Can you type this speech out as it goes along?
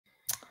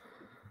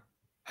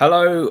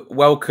Hello,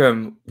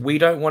 welcome. We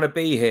don't want to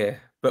be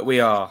here, but we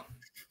are.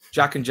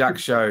 Jack and Jack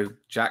Show.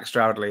 Jack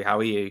Stroudley, how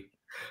are you?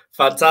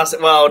 Fantastic.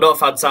 Well, not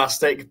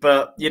fantastic,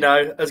 but,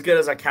 as good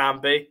as I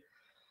can be.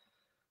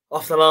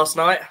 After last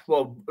night,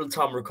 well, the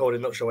time of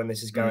recording, not sure when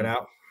this is going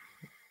out.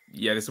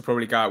 Yeah, this will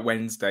probably go out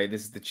Wednesday.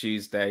 This is the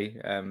Tuesday.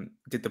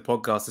 Did the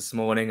podcast this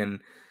morning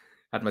and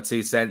had my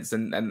 2 cents,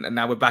 and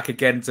now we're back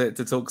again to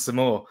talk some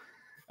more.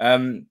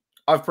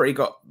 I've pretty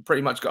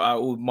much got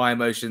out all my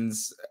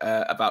emotions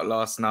about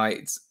last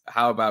night.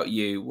 How about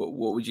you?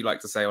 What would you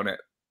like to say on it?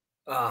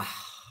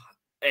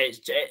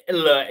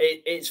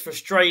 It's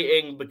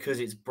frustrating because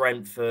it's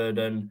Brentford,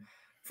 and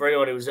for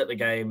anyone who was at the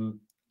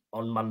game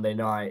on Monday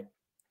night,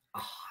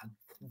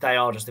 they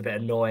are just a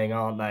bit annoying,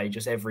 aren't they?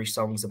 Just every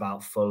song's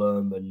about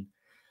Fulham, and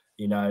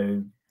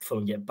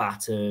Fulham get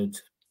battered,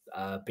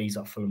 bees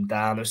up Fulham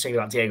down. I was singing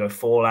about Diego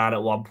Forlan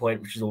at one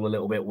point, which is all a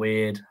little bit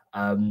weird.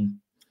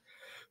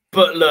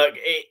 But look,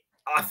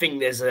 I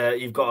think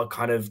you've got to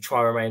kind of try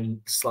and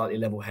remain slightly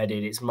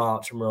level-headed. It's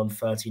March and we're on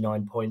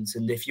 39 points.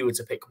 And if you were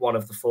to pick one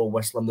of the 4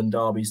 West London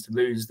derbies to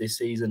lose this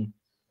season,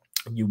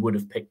 you would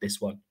have picked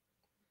this one.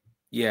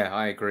 Yeah,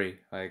 I agree.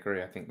 I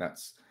think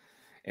that's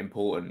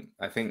important.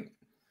 I think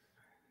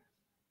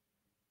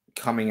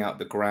coming out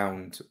the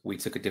ground, we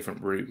took a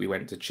different route. We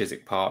went to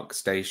Chiswick Park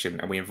Station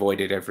and we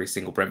avoided every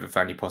single Brentford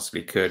fan you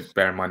possibly could.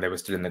 Bear in mind, they were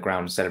still in the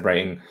ground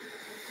celebrating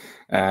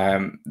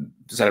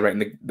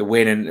the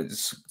win, and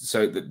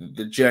so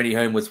the journey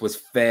home was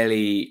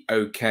fairly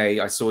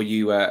okay. I saw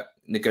you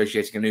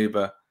negotiating an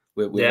Uber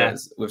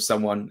with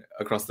someone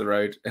across the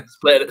road.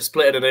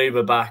 Split an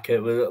Uber back.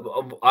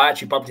 I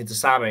actually bumped into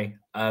Sammy.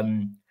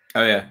 Oh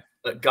yeah,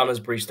 at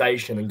Gunnersbury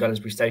Station, and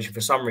Gunnersbury Station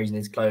for some reason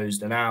is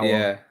closed an hour.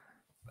 Yeah.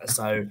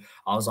 So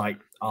I was like,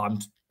 I'm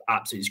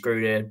absolutely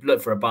screwed here.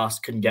 Looked for a bus,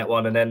 couldn't get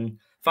one, and then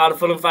found a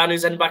Fulham fan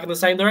who's heading back in the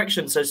same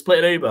direction. So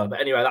split an Uber.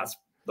 But anyway, that's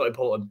not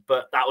important.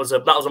 But that was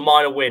a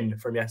minor win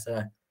from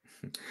yesterday.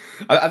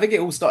 I think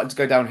it all started to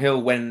go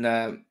downhill when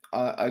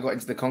I got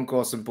into the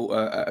concourse and bought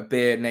a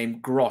beer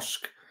named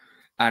Groshk,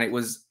 and it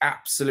was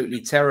absolutely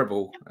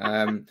terrible.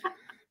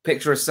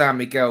 Picture of San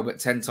Miguel, but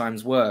 10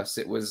 times worse.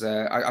 It was.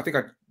 I think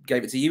I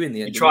gave it to you in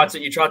the end.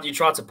 You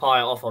tried to pie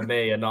it off on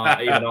me, and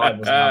even I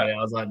wasn't having it.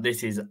 I was like,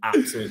 this is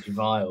absolutely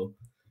vile.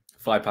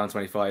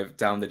 £5.25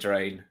 down the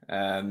drain.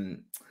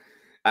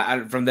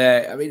 And from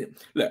there, I mean,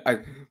 look,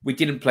 we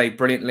didn't play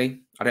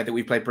brilliantly. I don't think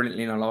we played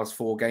brilliantly in our last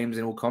 4 games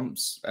in all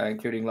comps,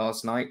 including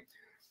last night.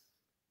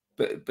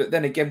 But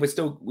then again, we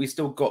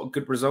still got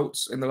good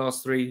results in the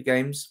last 3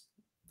 games.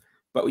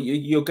 But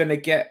you're going to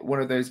get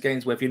one of those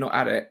games where if you're not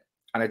at it,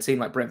 and a team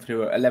like Brentford,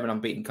 who are 11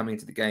 unbeaten coming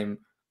into the game,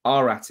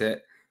 are at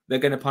it, they're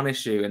going to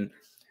punish you. And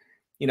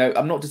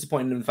I'm not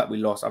disappointed in the fact we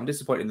lost. I'm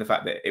disappointed in the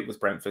fact that it was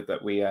Brentford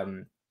that we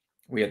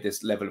had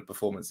this level of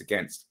performance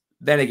against.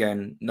 Then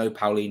again, no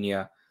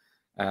Paulinho.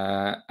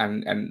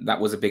 And that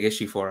was a big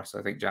issue for us,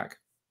 I think, Jack.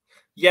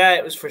 Yeah,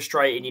 it was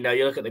frustrating.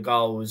 You look at the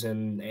goals,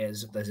 and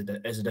there's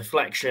a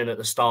deflection at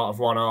the start of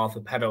one half,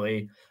 a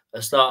penalty at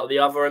the start of the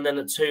other, and then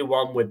at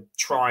 2-1 with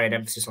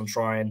emphasis on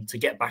trying to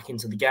get back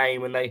into the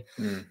game, and they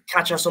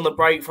catch us on the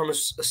break from a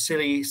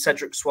silly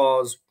Cedric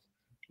Soares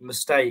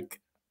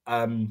mistake.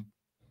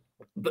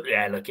 But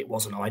yeah, look, it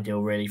wasn't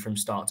ideal really from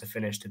start to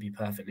finish, to be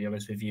perfectly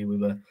honest with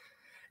you.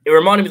 It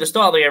reminded me, the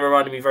start of the game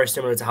reminded me very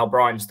similar to how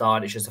Brighton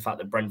started. It's just the fact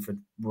that Brentford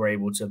were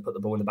able to put the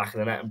ball in the back of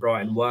the net and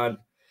Brighton weren't.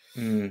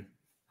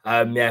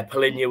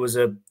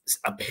 Paulinho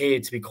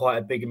appeared to be quite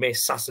a big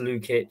miss. Sasa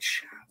Lukic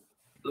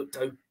looked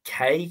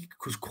okay.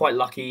 Was quite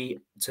lucky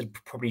to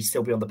probably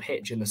still be on the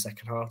pitch in the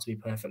second half, to be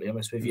perfectly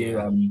honest with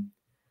you.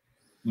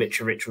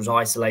 Mitrovic was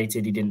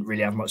isolated. He didn't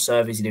really have much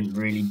service. He didn't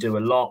really do a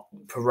lot.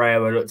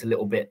 Pereira looked a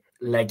little bit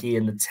leggy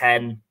in the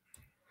 10.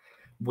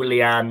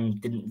 Willian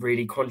didn't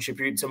really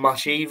contribute to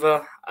much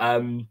either.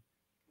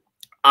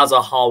 As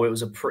a whole, it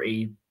was a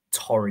pretty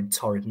torrid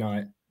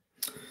night.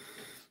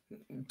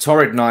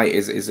 Torrid night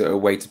is a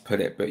way to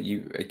put it, but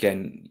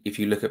if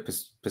you look at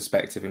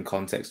perspective and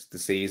context of the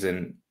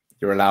season,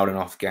 you're allowed an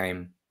off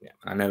game. Yeah.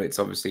 I know it's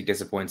obviously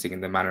disappointing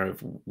in the manner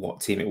of what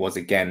team it was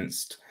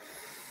against,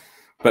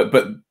 but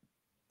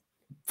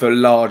for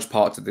large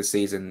parts of the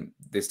season,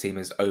 this team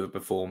has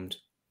overperformed,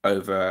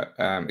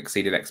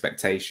 exceeded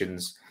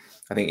expectations.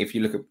 I think if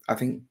you look at,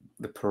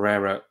 the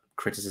Pereira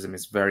criticism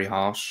is very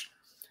harsh.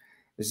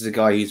 This is a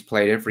guy who's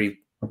played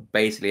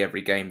basically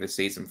every game this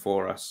season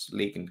for us,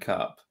 League and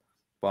Cup,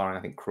 barring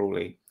I think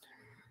Crawley.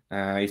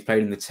 He's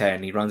played in the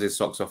 10. He runs his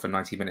socks off for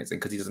 90 minutes,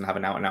 and because he doesn't have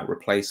an out-and-out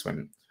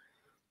replacement,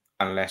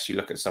 unless you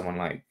look at someone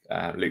like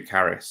Luke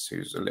Harris,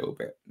 who's a little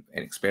bit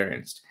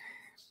inexperienced,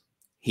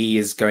 he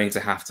is going to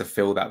have to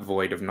fill that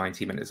void of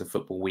 90 minutes of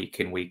football week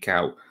in, week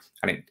out,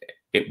 and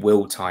it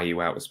will tire you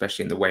out,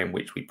 especially in the way in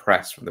which we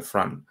press from the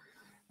front.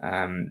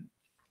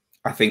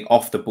 I think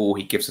off the ball,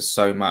 he gives us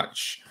so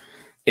much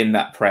in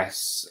that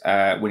press,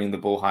 winning the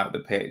ball high up the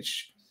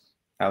pitch.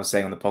 I was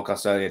saying on the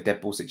podcast earlier,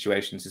 dead ball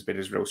situations has been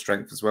his real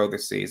strength as well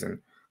this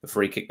season. The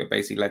free kick that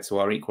basically led to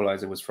our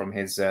equaliser was from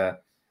his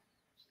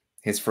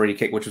free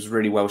kick, which was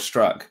really well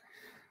struck.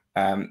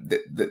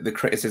 The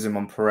criticism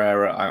on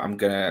Pereira, I'm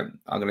gonna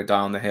die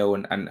on the hill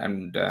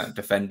and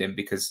defend him,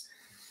 because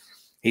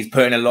he's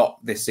put in a lot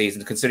this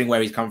season, considering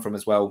where he's come from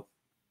as well.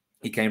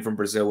 He came from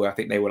Brazil, where I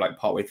think they were like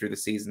partway through the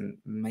season,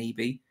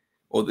 maybe,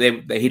 or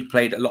he'd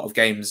played a lot of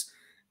games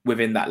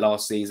within that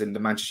last season. The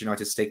Manchester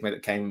United stigma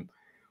that came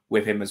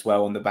with him as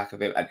well on the back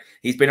of it, and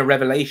he's been a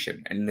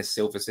revelation in this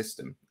Silva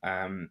system.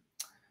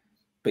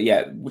 But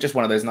yeah, just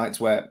one of those nights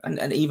where,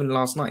 and even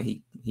last night,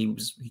 he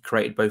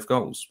created both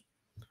goals.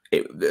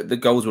 The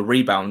goals were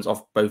rebounds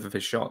off both of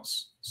his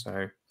shots.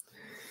 So,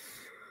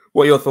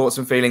 what are your thoughts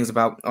and feelings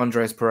about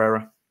Andreas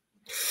Pereira?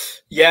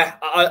 Yeah,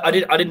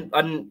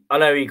 I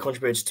know he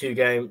contributed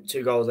to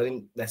 2 goals. I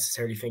didn't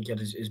necessarily think he had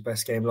his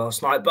best game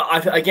last night.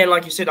 But again,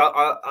 like you said,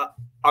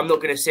 I'm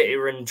not going to sit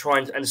here and try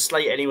and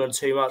slate anyone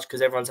too much,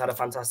 because everyone's had a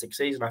fantastic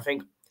season. I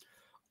think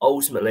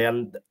ultimately,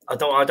 and I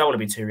don't want to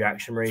be too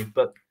reactionary,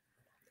 but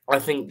I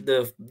think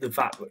the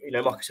fact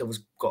that, Marco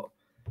Silva's got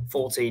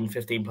 14,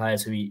 15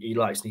 players who he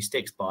likes and he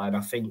sticks by, and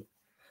I think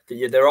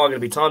that there are going to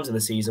be times in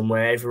the season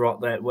where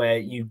where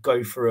you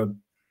go through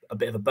a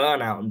bit of a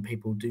burnout and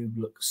people do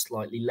look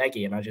slightly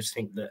leggy, and I just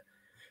think that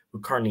we're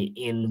currently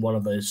in one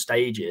of those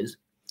stages.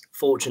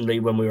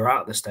 Fortunately, when we were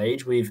at the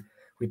stage, we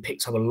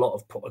picked up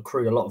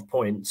accrued a lot of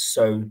points.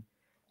 So,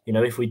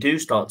 if we do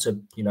start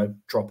to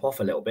drop off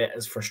a little bit,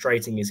 as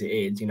frustrating as it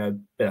is,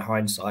 bit of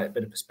hindsight, a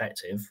bit of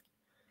perspective,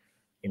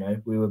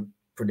 we were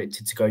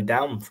predicted to go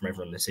down from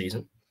everyone this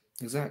season.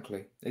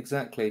 Exactly.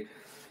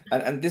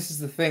 And this is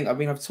the thing. I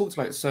mean, I've talked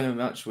about it so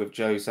much with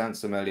Joe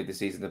Sansom earlier this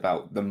season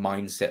about the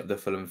mindset of the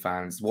Fulham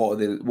fans. What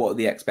are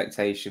the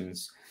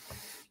expectations?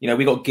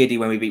 We got giddy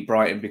when we beat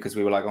Brighton, because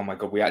we were like, oh my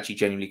God, we actually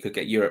genuinely could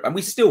get Europe, and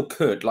we still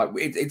could. Like,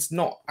 it's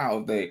not out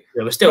of the.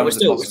 Yeah, we're still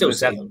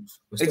 7th.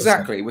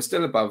 Exactly, we're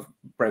still above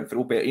Brentford,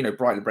 albeit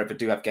Brighton and Brentford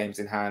do have games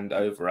in hand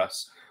over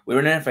us. We're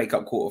in an FA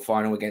Cup quarter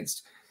final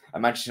against a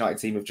Manchester United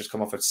team who've just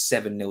come off a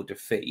 7-0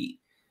 defeat.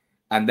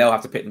 And they'll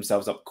have to pick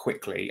themselves up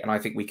quickly. And I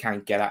think we can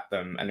get at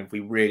them. And if we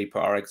really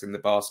put our eggs in the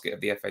basket of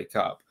the FA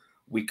Cup,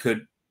 we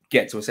could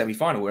get to a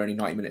semi-final. We're only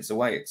 90 minutes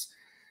away.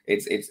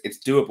 It's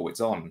doable.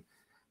 It's on.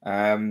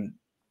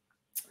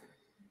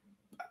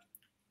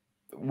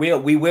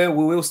 We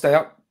will stay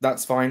up.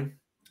 That's fine.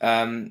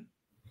 And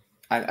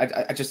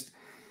I just,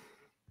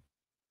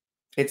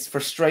 it's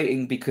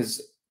frustrating,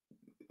 because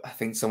I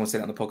think someone said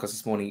it on the podcast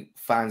this morning,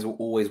 fans will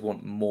always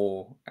want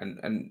more.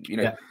 And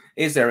Yeah.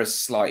 Is there a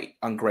slight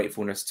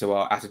ungratefulness to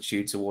our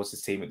attitude towards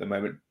this team at the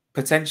moment?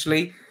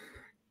 Potentially.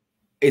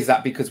 Is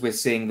that because we're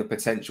seeing the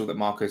potential that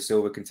Marco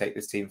Silva can take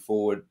this team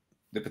forward,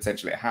 the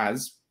potential it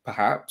has,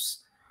 perhaps?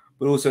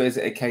 But also, is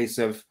it a case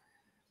of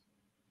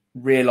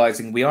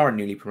realising we are a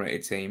newly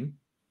promoted team?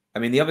 I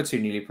mean, the other 2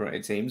 newly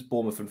promoted teams,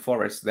 Bournemouth and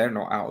Forest, they're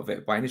not out of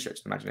it by any stretch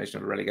of the imagination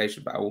of a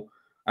relegation battle,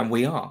 and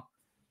we are.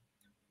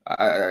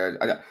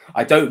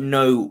 I don't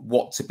know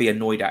what to be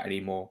annoyed at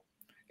anymore.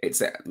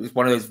 It's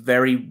one of those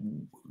very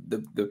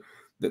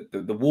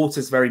the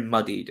water's very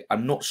muddied.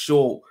 I'm not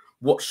sure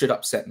what should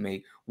upset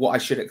me, what I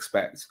should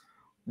expect,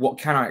 what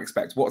can I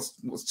expect, what's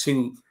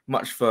too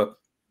much for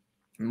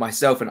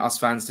myself and us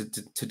fans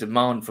to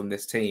demand from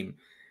this team.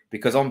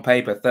 Because on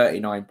paper,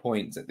 39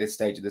 points at this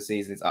stage of the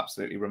season is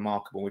absolutely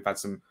remarkable. We've had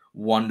some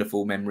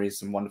wonderful memories,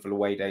 some wonderful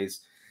away days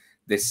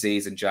this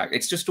season, Jack.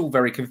 It's just all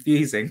very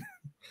confusing.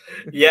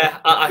 Yeah,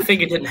 I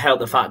think it didn't help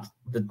the fact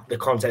the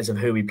context of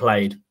who we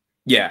played.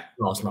 Yeah,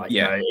 last night.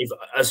 Yeah,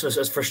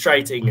 as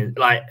frustrating,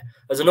 like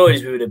as annoyed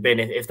as we would have been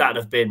if that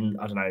had been,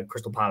 I don't know,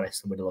 Crystal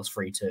Palace and we'd have lost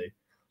 3-2.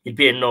 You'd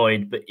be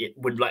annoyed, but it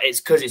would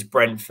it's because it's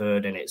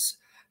Brentford and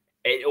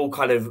it all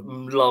kind of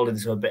lulled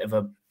into a bit of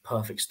a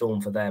perfect storm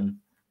for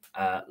them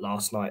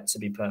last night. To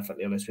be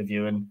perfectly honest with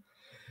you, and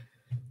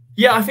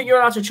yeah, I think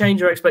you're allowed to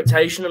change your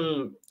expectation,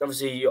 and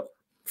obviously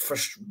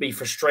be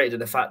frustrated at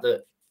the fact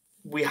that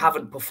we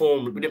haven't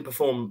performed. We didn't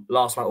perform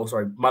last night, or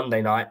sorry,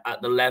 Monday night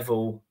at the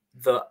level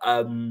that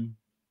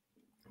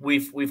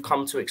we've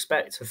come to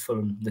expect of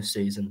Fulham this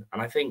season.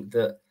 And I think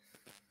that,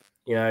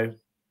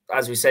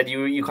 as we said,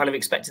 you kind of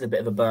expected a bit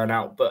of a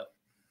burnout,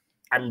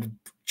 and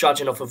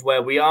judging off of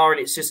where we are,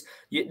 and it's just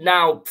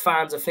now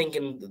fans are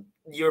thinking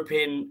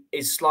European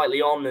is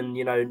slightly on,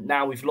 and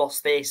now we've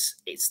lost this.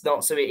 It's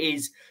not, so it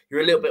is.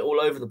 You're a little bit all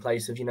over the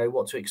place of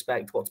what to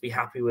expect, what to be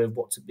happy with,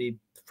 what to be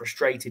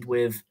frustrated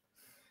with.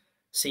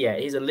 So yeah,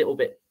 it is a little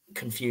bit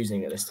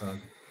confusing at this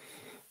time.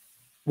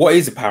 What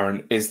is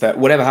apparent is that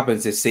whatever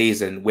happens this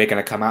season, we're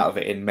going to come out of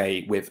it in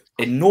May with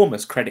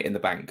enormous credit in the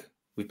bank.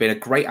 We've been a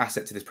great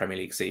asset to this Premier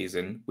League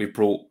season. We've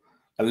brought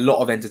a lot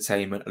of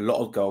entertainment, a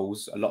lot of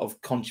goals, a lot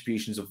of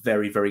contributions of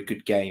very, very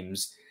good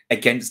games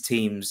against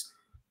teams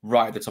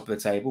right at the top of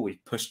the table.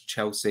 We've pushed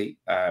Chelsea.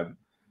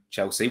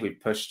 We've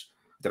pushed,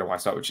 I don't know why I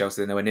start with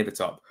Chelsea, they're nowhere near the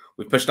top.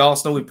 We've pushed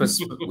Arsenal. We've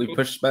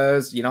pushed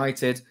Spurs,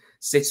 United,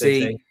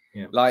 City.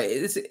 Yeah. Like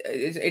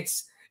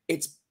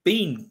it's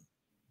been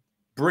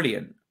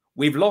brilliant.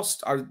 We've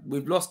lost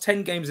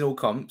 10 games in all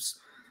comps,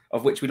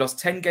 of which we lost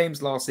 10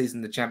 games last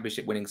season, the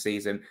Championship winning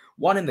season,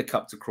 1 in the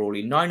Cup to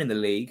Crawley, 9 in the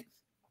league.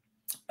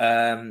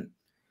 And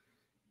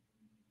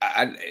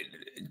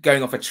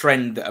going off a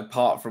trend that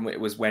apart from it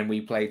was when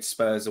we played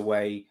Spurs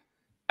away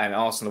and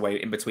Arsenal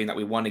away, in between that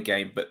we won a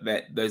game, but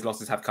those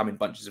losses have come in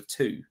bunches of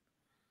 2.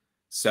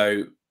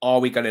 So are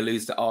we going to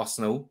lose to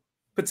Arsenal?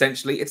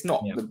 Potentially. It's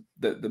not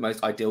the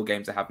most ideal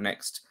game to have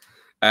next.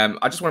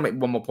 I just want to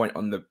make one more point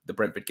on the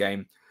Brentford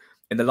game.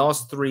 In the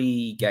last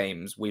 3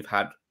 games, we've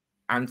had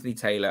Anthony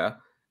Taylor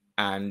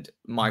and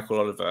Michael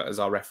Oliver as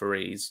our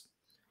referees,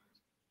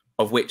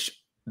 of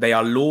which they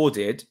are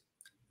lauded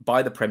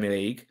by the Premier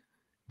League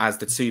as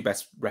the 2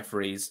 best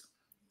referees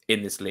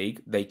in this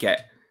league. They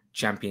get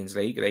Champions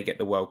League, they get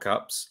the World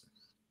Cups,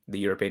 the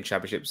European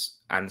Championships,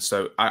 and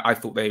so I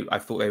thought they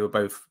were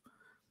both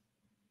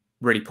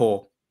really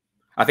poor.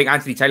 I think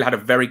Anthony Taylor had a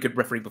very good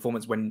refereeing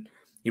performance when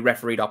he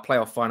refereed our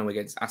playoff final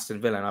against Aston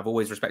Villa, and I've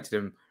always respected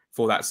him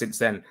for that since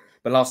then.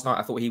 But last night,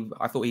 I thought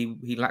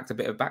he lacked a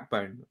bit of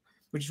backbone,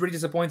 which is really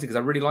disappointing because I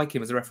really like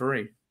him as a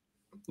referee.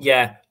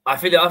 Yeah, I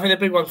think the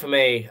big one for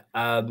me.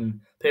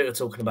 People are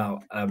talking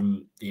about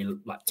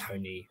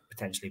Tony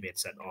potentially being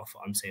sent off.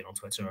 I'm seeing on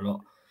Twitter a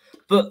lot,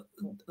 but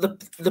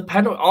the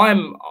penalty. I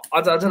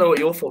don't know what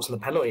your thoughts on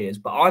the penalty is,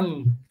 but I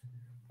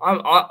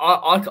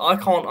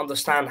can't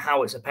understand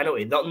how it's a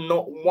penalty. Not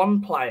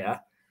one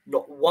player,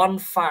 not one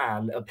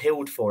fan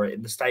appealed for it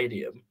in the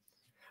stadium.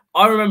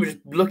 I remember just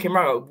looking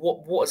around at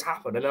what has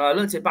happened, and then I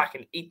looked it back,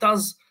 and he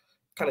does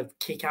kind of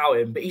kick out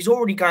him, but he's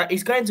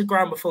going to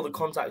ground before the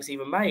contact's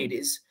even made.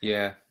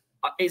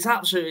 It's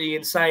absolutely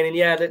insane. And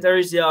yeah, there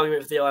is the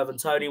argument for the Ivan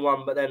Toney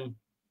one, but then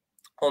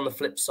on the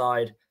flip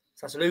side,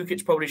 Sasa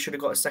Lukic probably should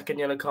have got a second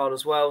yellow card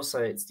as well. So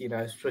it's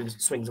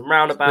swings and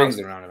roundabouts.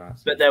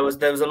 But there was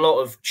a lot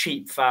of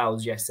cheap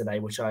fouls yesterday,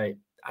 which I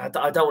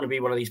don't want to be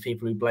one of these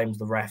people who blames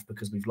the ref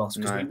because we've lost,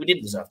 because we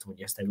didn't deserve to win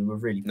yesterday. We were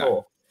really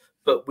poor.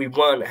 But we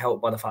weren't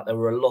helped by the fact there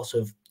were a lot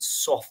of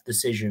soft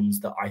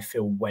decisions that I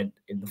feel went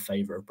in the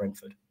favour of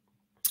Brentford.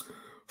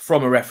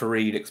 From a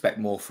referee, you'd expect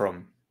more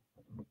from.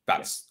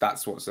 That's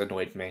what's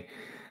annoyed me.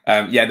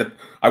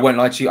 I won't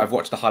lie to you. I've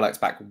watched the highlights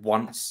back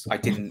once. I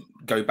didn't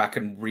go back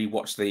and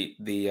rewatch the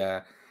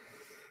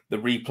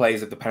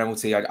replays of the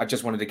penalty. I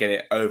just wanted to get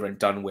it over and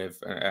done with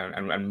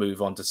and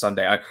move on to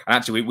Sunday.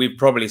 We've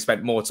probably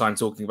spent more time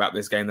talking about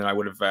this game than I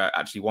would have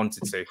actually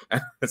wanted to.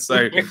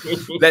 So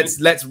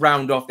let's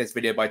round off this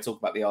video by talking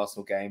about the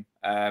Arsenal game.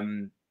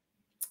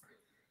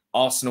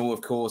 Arsenal,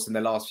 of course, in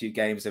the last few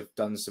games have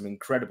done some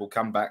incredible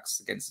comebacks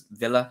against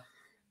Villa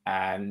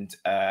and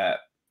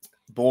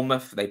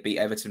Bournemouth. They beat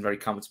Everton very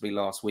comfortably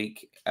last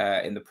week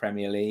in the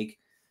Premier League.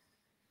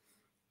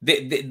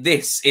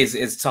 This is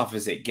as tough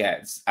as it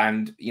gets.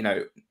 And,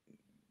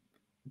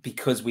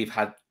 because we've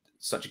had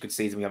such a good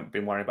season, we haven't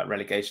been worrying about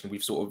relegation.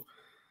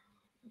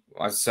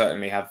 I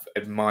certainly have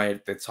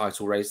admired the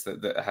title race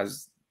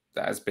that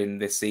has been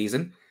this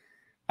season.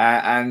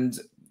 And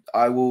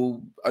I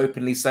will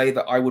openly say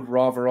that I would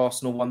rather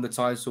Arsenal won the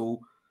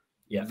title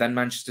than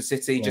Manchester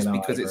City,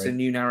 because it's a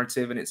new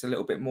narrative and it's a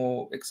little bit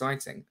more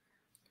exciting.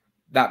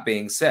 That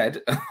being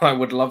said, I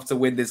would love to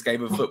win this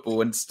game of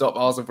football and stop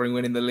Arsenal from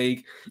winning the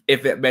league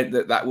if it meant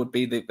that would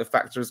be the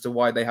factor as to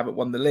why they haven't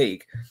won the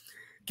league.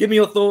 Give me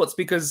your thoughts,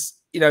 because,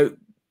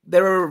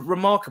 they're a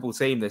remarkable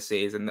team this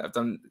season that have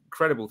done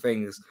incredible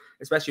things,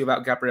 especially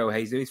without Gabriel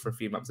Jesus for a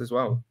few months as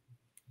well.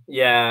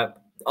 Yeah,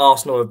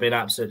 Arsenal have been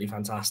absolutely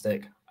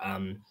fantastic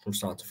from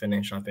start to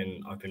finish. I've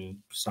been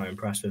so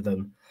impressed with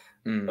them.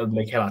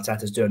 Mikel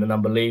Arteta's doing an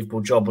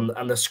unbelievable job,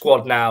 and the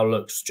squad now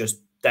looks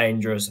just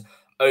dangerous.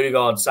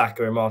 Odegaard,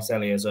 Saka, and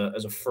Martinelli as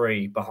a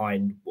free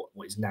behind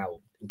what is now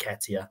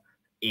Nketiah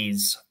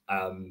is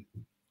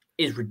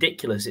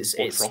ridiculous. It's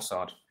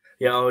Trossard.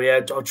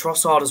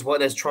 Trossard as well.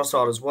 There's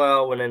Trossard as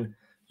well, and then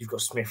you've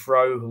got Smith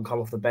Rowe who can come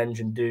off the bench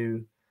and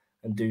do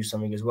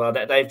something as well.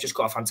 They've just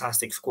got a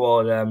fantastic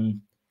squad.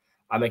 And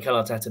Mikel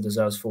Arteta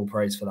deserves full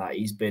praise for that.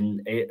 He's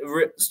been I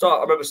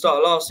remember start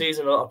of last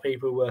season, a lot of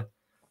people were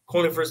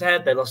calling for his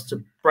head. They lost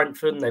to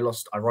Brentford, and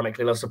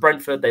ironically lost to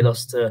Brentford. They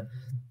lost to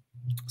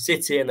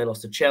City and they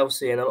lost to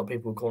Chelsea, and a lot of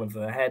people were calling for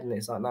their head, and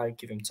it's like, no,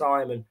 give him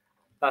time, and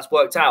that's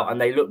worked out,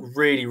 and they look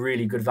really,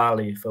 really good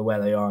value for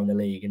where they are in the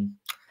league. And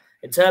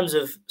in terms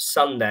of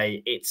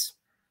Sunday, it's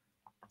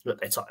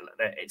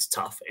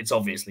tough. It's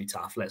obviously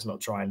tough. Let's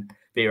not try and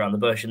be around the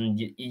bush. And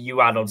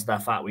you add on to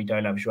that fact we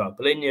don't have Joao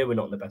Paulinho. We're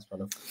not in the best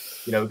run of,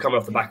 we're coming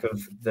off the back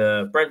of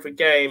the Brentford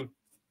game.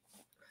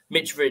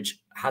 Mitrovic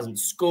hasn't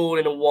scored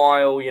in a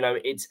while.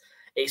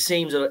 It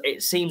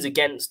seems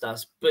against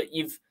us, but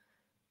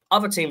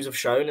other teams have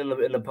shown in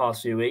the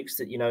past few weeks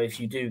that, if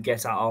you do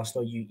get at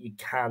Arsenal, you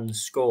can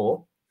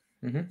score.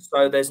 Mm-hmm.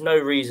 So there's no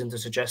reason to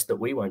suggest that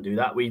we won't do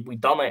that. We've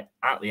done it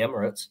at the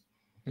Emirates.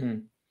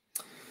 Mm.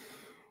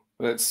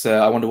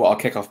 I wonder what our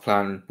kickoff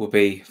plan will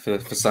be for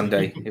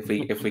Sunday if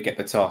we get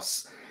the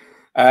toss.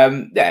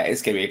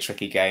 It's going to be a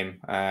tricky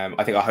game.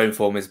 I think our home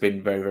form has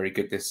been very, very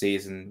good this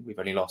season. We've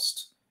only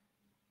lost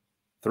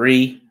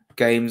 3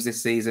 games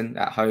this season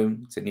at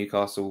home to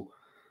Newcastle,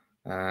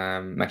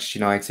 Manchester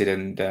United,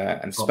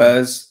 and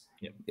Spurs.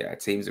 Yep. Yeah,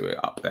 teams that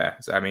were up there.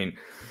 So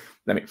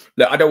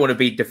I don't want to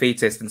be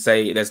defeatist and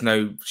say there's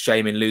no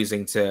shame in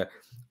losing to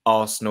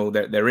Arsenal,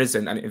 there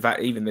isn't. And in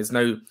fact, even there's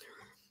no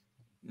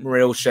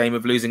real shame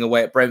of losing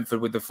away at Brentford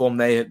with the form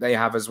they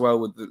have as well.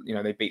 With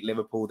they beat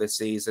Liverpool this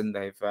season.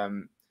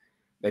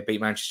 They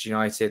beat Manchester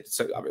United.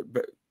 So,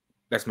 but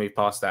let's move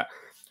past that.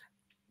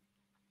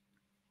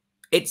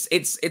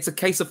 It's a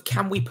case of,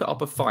 can we put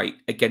up a fight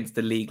against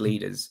the league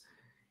leaders?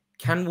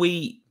 Can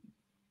we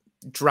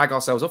drag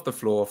ourselves off the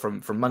floor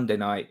from Monday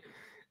night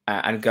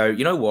and go,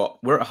 you know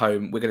what, we're at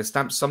home, we're going to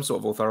stamp some sort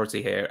of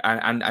authority here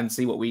and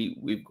see what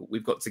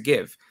we've got to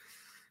give.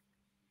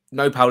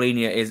 No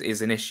Paulinho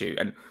is an issue,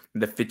 and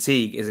the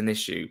fatigue is an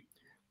issue.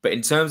 But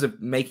in terms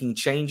of making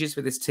changes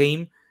for this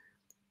team,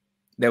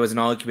 there was an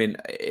argument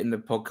in the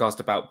podcast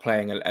about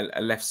playing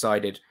a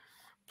left-sided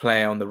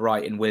player on the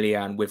right in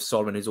Willian with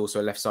Solomon, who's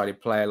also a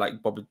left-sided player,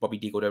 like Bobby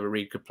D.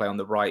 Cordova-Reid could play on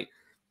the right.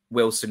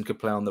 Wilson could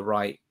play on the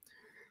right.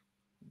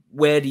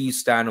 Where do you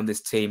stand on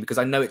this team? Because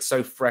I know it's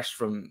so fresh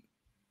from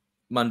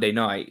Monday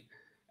night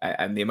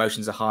and the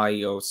emotions are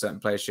high, or certain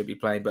players should be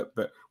playing, but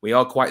we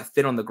are quite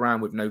thin on the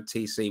ground with no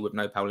TC, with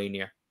no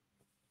Paulinho.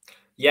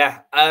 Yeah.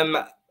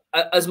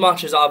 As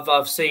much as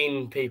I've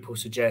seen people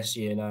suggest,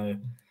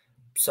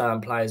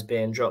 certain players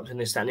being dropped in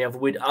this, that, and the other,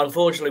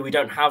 unfortunately, we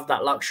don't have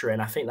that luxury.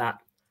 And I think that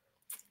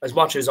as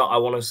much as I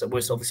want to,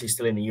 we're obviously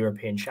still in the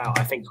European shout.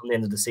 I think from the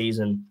end of the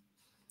season,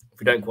 if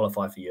we don't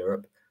qualify for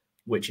Europe,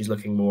 which is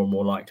looking more and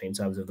more likely in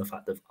terms of the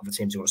fact that other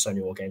teams have got so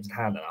many more games in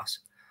hand than us,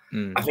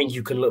 I think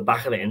you can look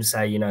back at it and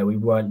say, we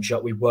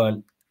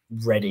weren't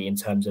ready in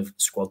terms of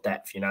squad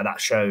depth.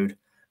 That showed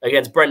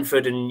against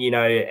Brentford, and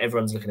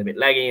everyone's looking a bit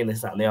leggy and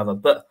this, that, and the other.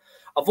 But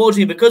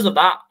unfortunately, because of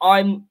that,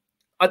 I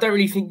don't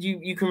really think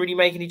you can really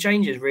make any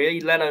changes. Really,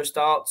 Leno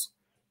starts.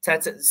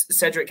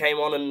 Cedric came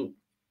on and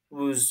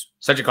was.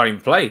 Cedric can't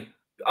even play.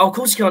 Oh, of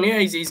course he can't. Yeah,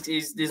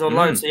 he's on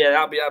loan. So yeah,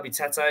 that'll be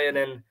Tete, and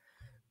then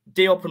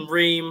Diop and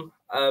Ream.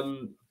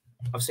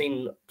 I've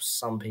seen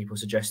some people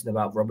suggesting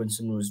about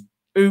Robinson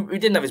who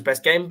didn't have his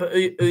best game, but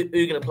who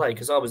going to play?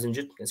 Because I was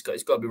injured. It's got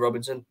to be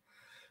Robinson.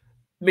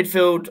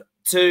 Midfield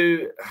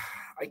 2,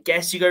 I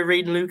guess you go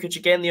Reid and Lukic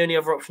again. The only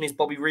other option is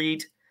Bobby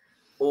Reid,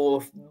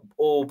 or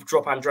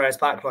drop Andreas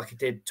back like he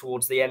did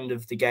towards the end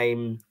of the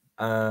game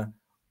on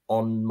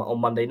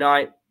Monday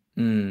night.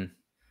 Mitrovic,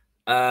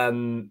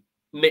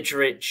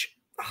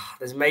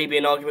 there's maybe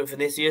an argument for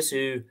Vinicius,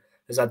 who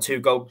has had 2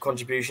 goal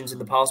contributions in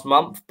the past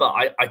month, but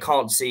I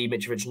can't see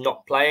Mitrovic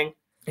not playing.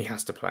 He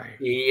has to play.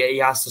 He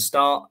has to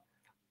start.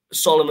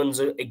 Solomon's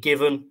a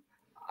given.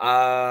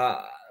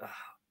 I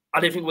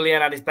don't think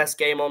Willian had his best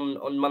game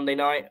on Monday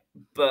night,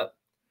 but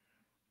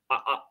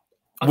I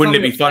wouldn't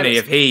it be funny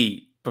if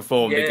he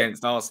performed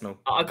against Arsenal?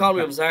 I can't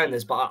remember saying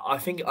this, but I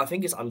think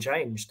it's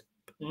unchanged.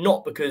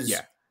 Not because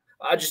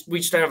we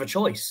just don't have a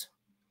choice.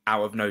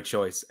 Out of no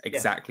choice,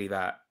 exactly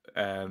that.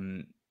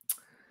 The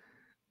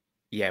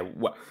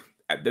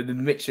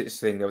Mitrovic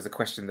thing. There was a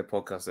question in the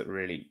podcast that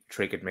really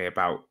triggered me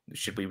about,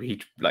 should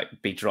we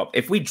be dropped?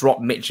 If we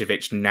drop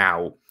Mitrovic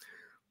now,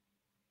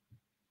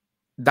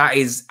 that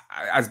is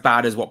as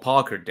bad as what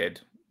Parker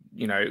did.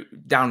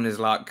 Down in his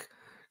luck,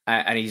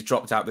 and he's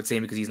dropped out the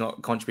team because he's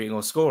not contributing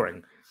or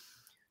scoring.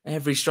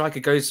 Every striker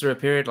goes through a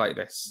period like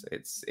this.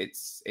 It's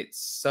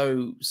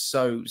so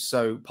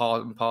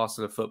part and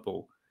parcel of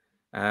football.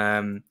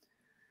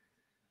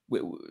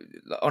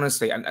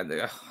 Honestly,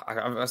 and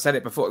I said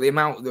it before, the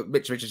amount that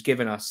Mitrovic has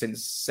given us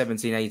since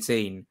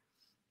 17-18,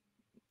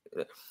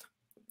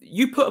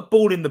 you put a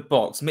ball in the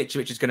box,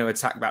 Mitrovic is going to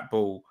attack that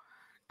ball.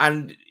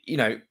 And,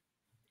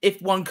 if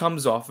one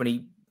comes off and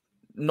he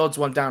nods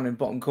one down in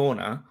bottom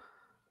corner,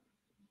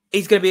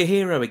 he's going to be a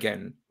hero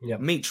again. Yeah.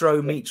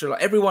 Mitro,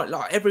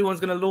 everyone's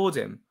going to laud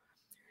him.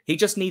 He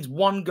just needs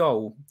one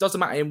goal. Doesn't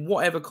matter in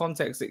whatever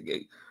context,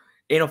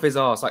 in off his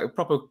arse, like a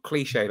proper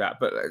cliche that.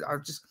 But I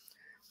just...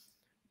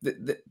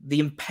 The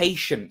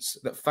impatience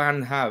that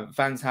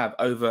fans have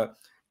over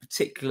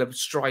particular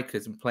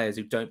strikers and players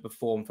who don't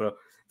perform for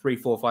 3,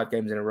 4, 5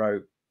 games in a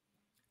row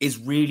is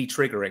really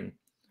triggering,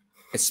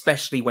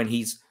 especially when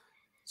he's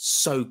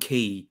so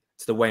key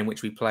to the way in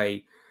which we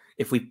play.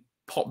 If we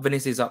pop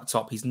Vinicius up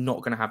top, he's not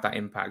going to have that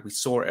impact. We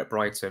saw it at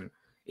Brighton.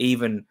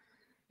 Even,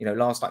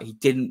 last night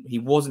he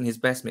wasn't his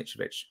best,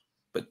 Mitrovic,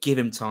 but give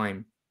him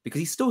time, because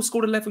he still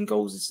scored 11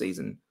 goals this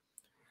season.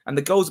 And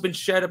the goals have been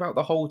shared about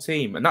the whole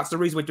team. And that's the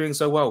reason we're doing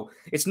so well.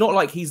 It's not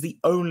like he's the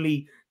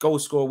only goal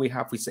scorer we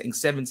have. We're sitting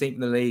 17th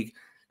in the league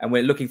and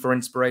we're looking for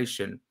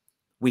inspiration.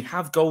 We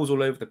have goals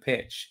all over the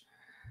pitch.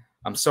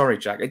 I'm sorry,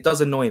 Jack. It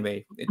does annoy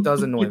me. It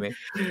does annoy me.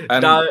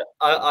 No,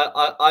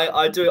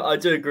 I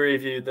do agree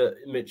with you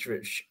that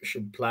Mitrovic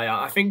should play.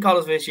 I think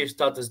Carlos Vinicius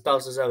does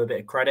deserve a bit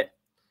of credit.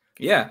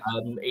 Yeah.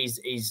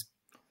 He's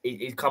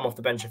come off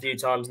the bench a few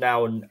times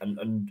now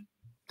and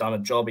done a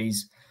job.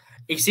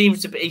 He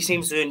seems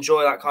to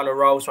enjoy that kind of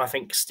role, so I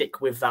think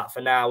stick with that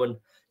for now. And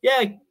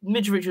yeah,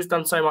 Mitrovic has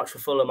done so much for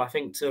Fulham. I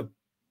think to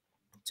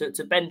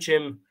bench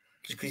him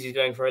just because he's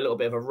going for a little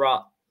bit of a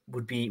rut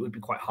would be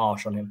quite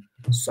harsh on him.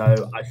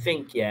 So I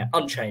think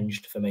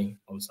unchanged for me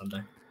on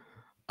Sunday.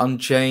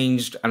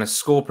 Unchanged, and a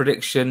score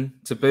prediction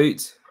to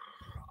boot.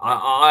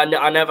 I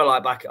never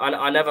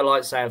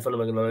like saying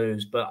Fulham are going to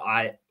lose, but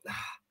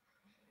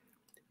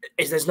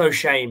there's no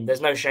shame.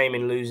 There's no shame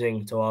in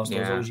losing to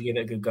Arsenal as long as you give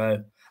it a good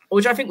go,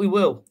 which I think we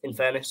will, in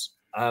fairness.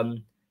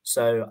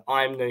 So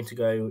I'm going to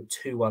go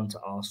 2-1 to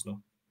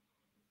Arsenal.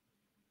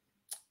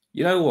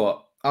 You know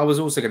what? I was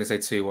also going to say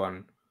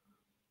 2-1,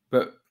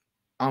 but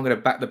I'm going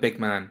to back the big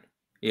man.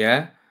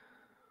 Yeah?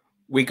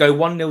 We go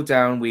 1-0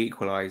 down, we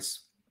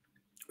equalise.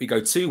 We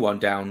go 2-1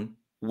 down,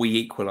 we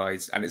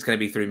equalise. And it's going to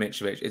be through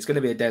Mitrovic. It's going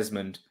to be a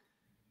Desmond.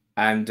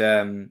 And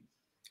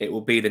it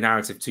will be the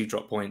narrative 2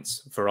 drop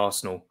points for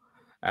Arsenal.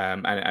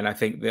 And I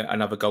think that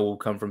another goal will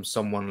come from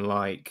someone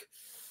like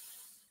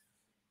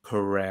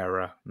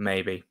Pereira,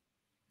 maybe.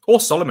 Or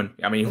Solomon.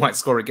 I mean, he might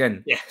score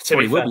again. Yeah,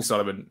 probably will be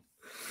Solomon.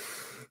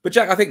 But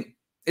Jack, I think,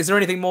 is there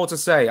anything more to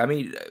say? I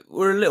mean,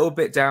 we're a little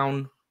bit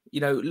down. You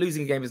know,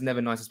 losing a game is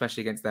never nice,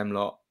 especially against them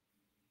lot.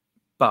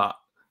 But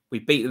we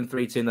beat them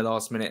 3-2 in the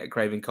last minute at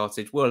Craven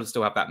Cottage. We'll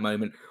still have that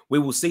moment. We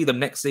will see them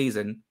next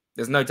season.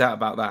 There's no doubt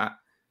about that.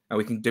 And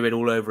we can do it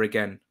all over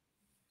again.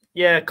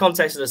 Yeah,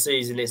 context of the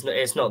season,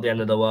 it's not the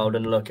end of the world.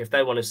 And look, if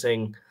they want to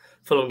sing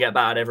Fulham get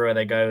battered everywhere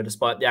they go,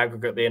 despite the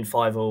aggregate being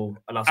 5-5,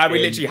 and we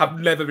literally have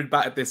never been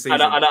battered this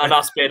season, and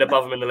us being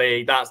above them in the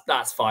league,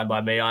 that's fine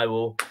by me.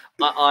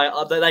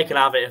 They can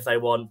have it if they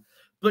want.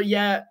 But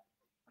yeah,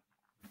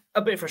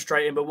 a bit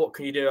frustrating. But what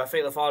can you do? I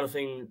think the final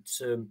thing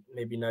to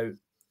maybe note,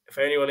 if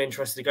anyone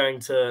interested in going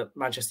to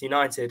Manchester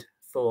United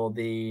for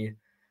the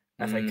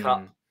FA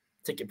Cup,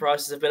 ticket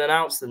prices have been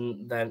announced,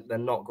 and they're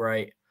not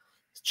great.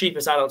 The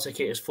cheapest adult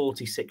ticket is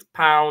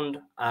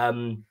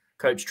 £46.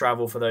 Coach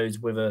travel for those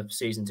with a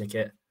season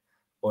ticket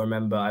or a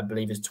member, I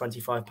believe, is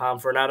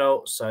 £25 for an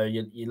adult. So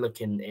you're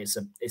looking, it's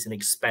an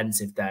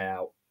expensive day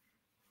out.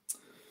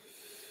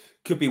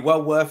 Could be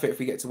well worth it if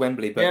we get to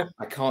Wembley, but yeah.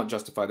 I can't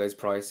justify those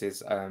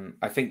prices.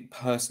 I think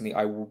personally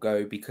I will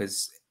go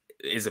because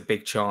it is a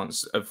big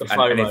chance of the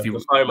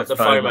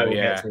FOMO,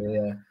 yeah.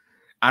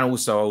 And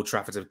also Old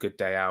Trafford's a good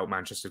day out.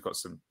 Manchester's got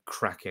some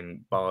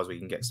cracking bars where you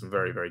can get some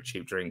very, very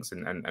cheap drinks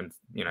and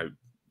you know,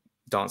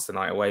 dance the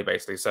night away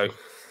basically. So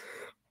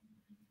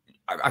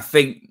I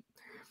think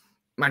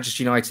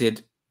Manchester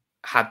United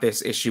had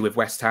this issue with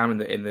West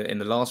Ham in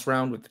the last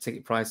round with the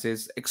ticket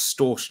prices,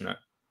 extortionate,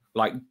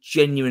 like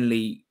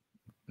genuinely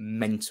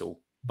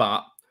mental.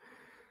 But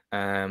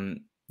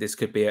this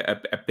could be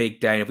a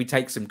big day. And if we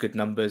take some good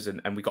numbers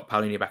and we got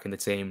Paulinho back in the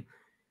team,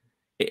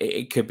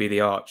 it could be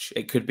the arch.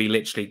 It could be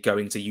literally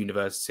going to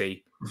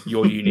university,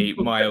 your uni,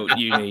 my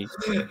uni,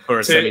 for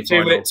a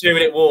semi-final. 2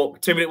 minute walk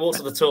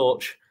to the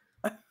torch.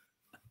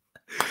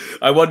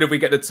 I wonder if we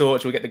get the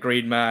torch, we'll get the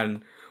green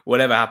man.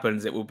 Whatever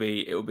happens, it will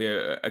be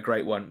a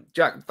great one.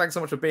 Jack, thanks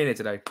so much for being here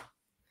today.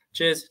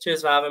 Cheers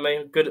for having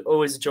me. Good,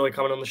 always a joy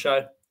coming on the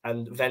show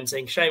and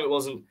venting. Shame it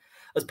wasn't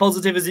as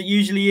positive as it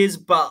usually is,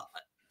 but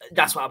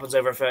that's what happens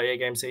over a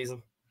 38-game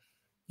season.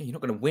 Yeah, you're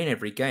not going to win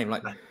every game.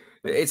 Like,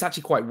 it's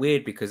actually quite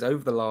weird because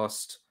over the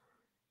last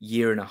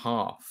year and a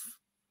half,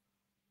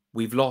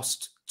 we've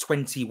lost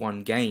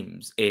 21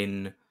 games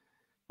in,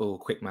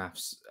 quick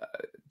maths,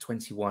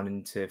 21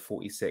 into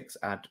 46,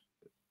 add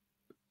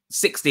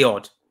 60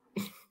 odd,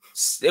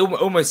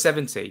 almost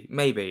 70,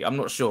 maybe. I'm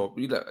not sure.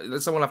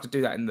 Someone will have to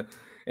do that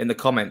in the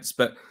comments,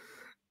 but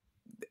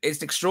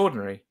it's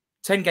extraordinary.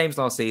 10 games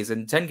last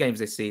season, 10 games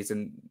this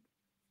season.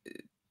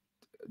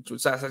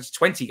 So that's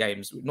 20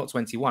 games, not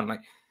 21.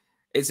 Like,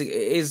 it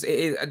is,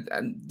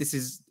 and this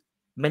is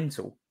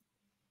mental.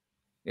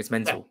 It's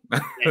mental.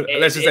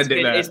 Let's just end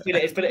it there.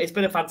 It's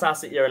been a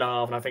fantastic year and a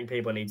half, and I think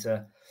people need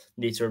to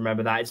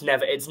remember that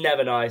it's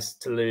never nice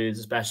to lose,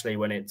 especially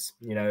when it's,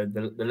 you know,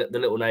 the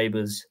little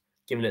neighbours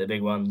giving it the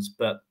big ones.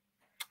 But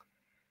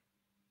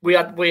we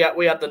had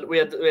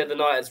the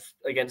night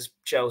against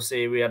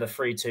Chelsea. We had a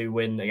 3-2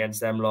 win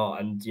against them lot,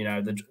 and you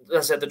know, as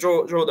I said, the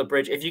draw the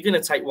bridge. If you're going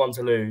to take one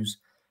to lose,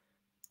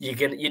 you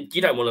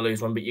don't want to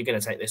lose one, but you're going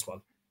to take this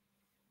one.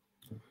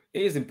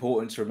 It is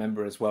important to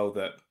remember as well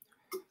that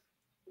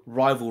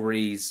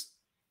rivalries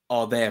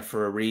are there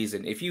for a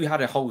reason. If you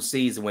had a whole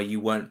season where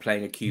you weren't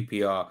playing a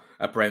QPR,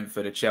 a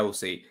Brentford, a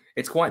Chelsea,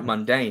 it's quite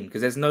mundane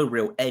because there's no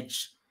real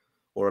edge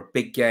or a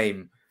big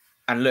game.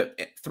 And look,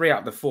 3 out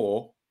of the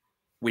 4,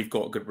 we've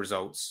got good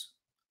results.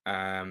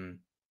 Very,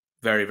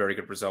 very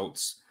good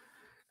results.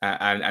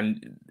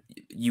 And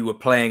you were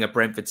playing a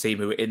Brentford team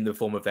who were in the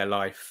form of their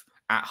life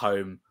at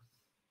home.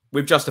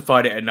 We've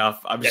justified it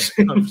enough. I'm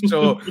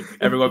sure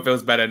everyone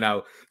feels better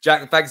now.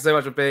 Jack, thanks so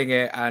much for being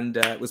here, and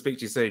we'll speak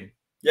to you soon.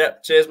 Yeah,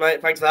 cheers,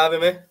 mate. Thanks for having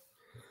me.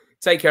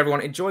 Take care,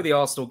 everyone. Enjoy the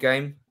Arsenal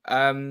game.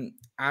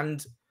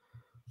 And,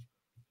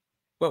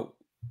 well,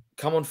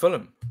 come on,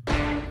 Fulham.